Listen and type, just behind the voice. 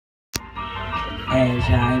As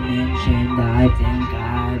I mentioned, I think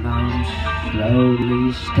I'm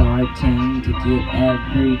slowly starting to get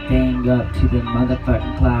everything up to the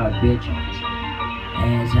motherfucking cloud, bitch.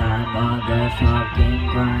 As I'm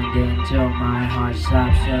motherfucking grinding till my heart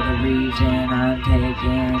stops. So the reason I'm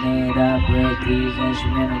taking it up with these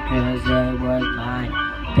instrumentals, cause they was my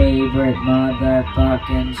favorite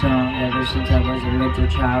motherfucking song ever since I was a little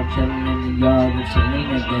child, chilling in the yard with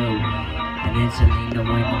Selena though. And then Selena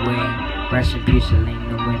went away. Rest in peace,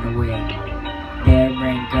 Selena went away. There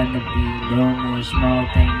ain't gonna be no more small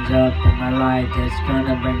things up in my life that's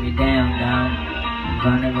gonna bring me down. I'm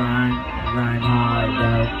gonna grind hard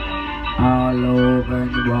though. All over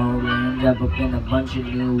New Orleans, up in a bunch of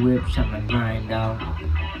new whips, I'ma grind down.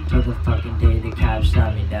 Till the fucking day the cops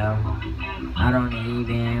stop me down. I don't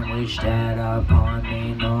even wish that upon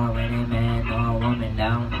me, nor any man nor woman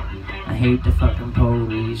down. I hate the fucking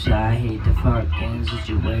police, I hate the fucking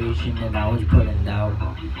situation that I was putting down.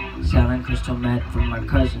 Selling crystal meth for my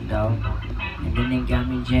cousin though. And then they got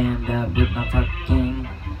me jammed up with my fucking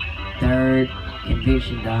third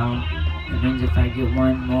conviction down. That means if I get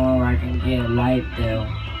one more I can get life though.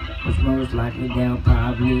 Which most likely they'll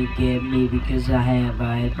probably get me because I have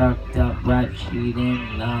a fucked up rap sheet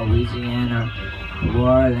in Louisiana. New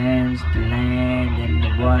Orleans, the land in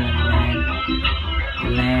New Orleans, man. The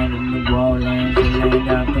land of New Orleans, the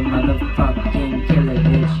land of the motherfucking killer,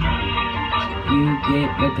 bitch. You get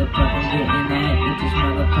what the fuck I'm getting at with this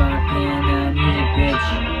motherfucking music, bitch.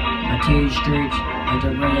 My T streets are the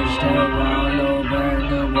realest still, all over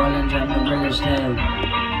New Orleans, I'm the realest still.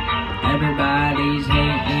 Everybody's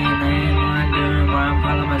hating and wondering why I'm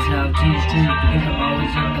calling myself T-Street, because I'm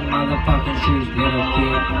always in the motherfucking streets, little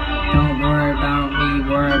kid. Don't worry about me,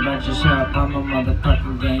 worry about yourself. I'm a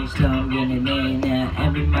motherfucking gangster, I'm getting in now.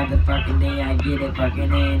 Every motherfucking day I get it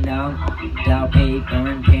fucking in though. Without paper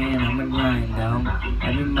and pen, I'm a grind though.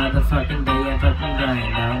 Every motherfucking day I fucking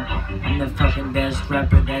grind though. I'm the fucking best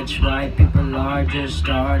rapper, that's right. People are just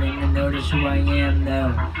starting to notice who I am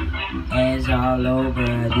though. As all over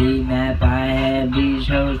the map I have these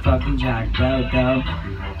hoes fucking jacked out though.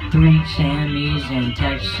 3 Sammys in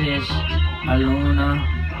Texas, a Luna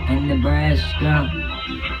in Nebraska.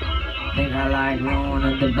 Think I like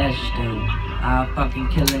Luna the best though. I'll fucking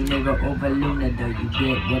kill a nigga over Luna though. You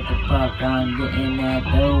get what the fuck I'm getting at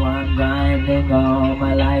though. I'm grinding all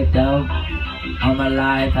my life though. All my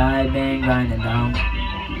life I've been grinding though.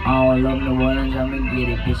 All over New Orleans, I'ma get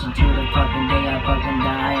it, bitch. Until the fucking day I fucking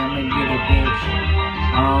die, I'ma get it, bitch.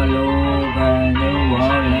 All over New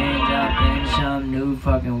Orleans, up in some new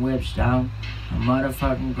fucking whips, though. I'm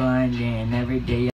motherfucking grinding every day.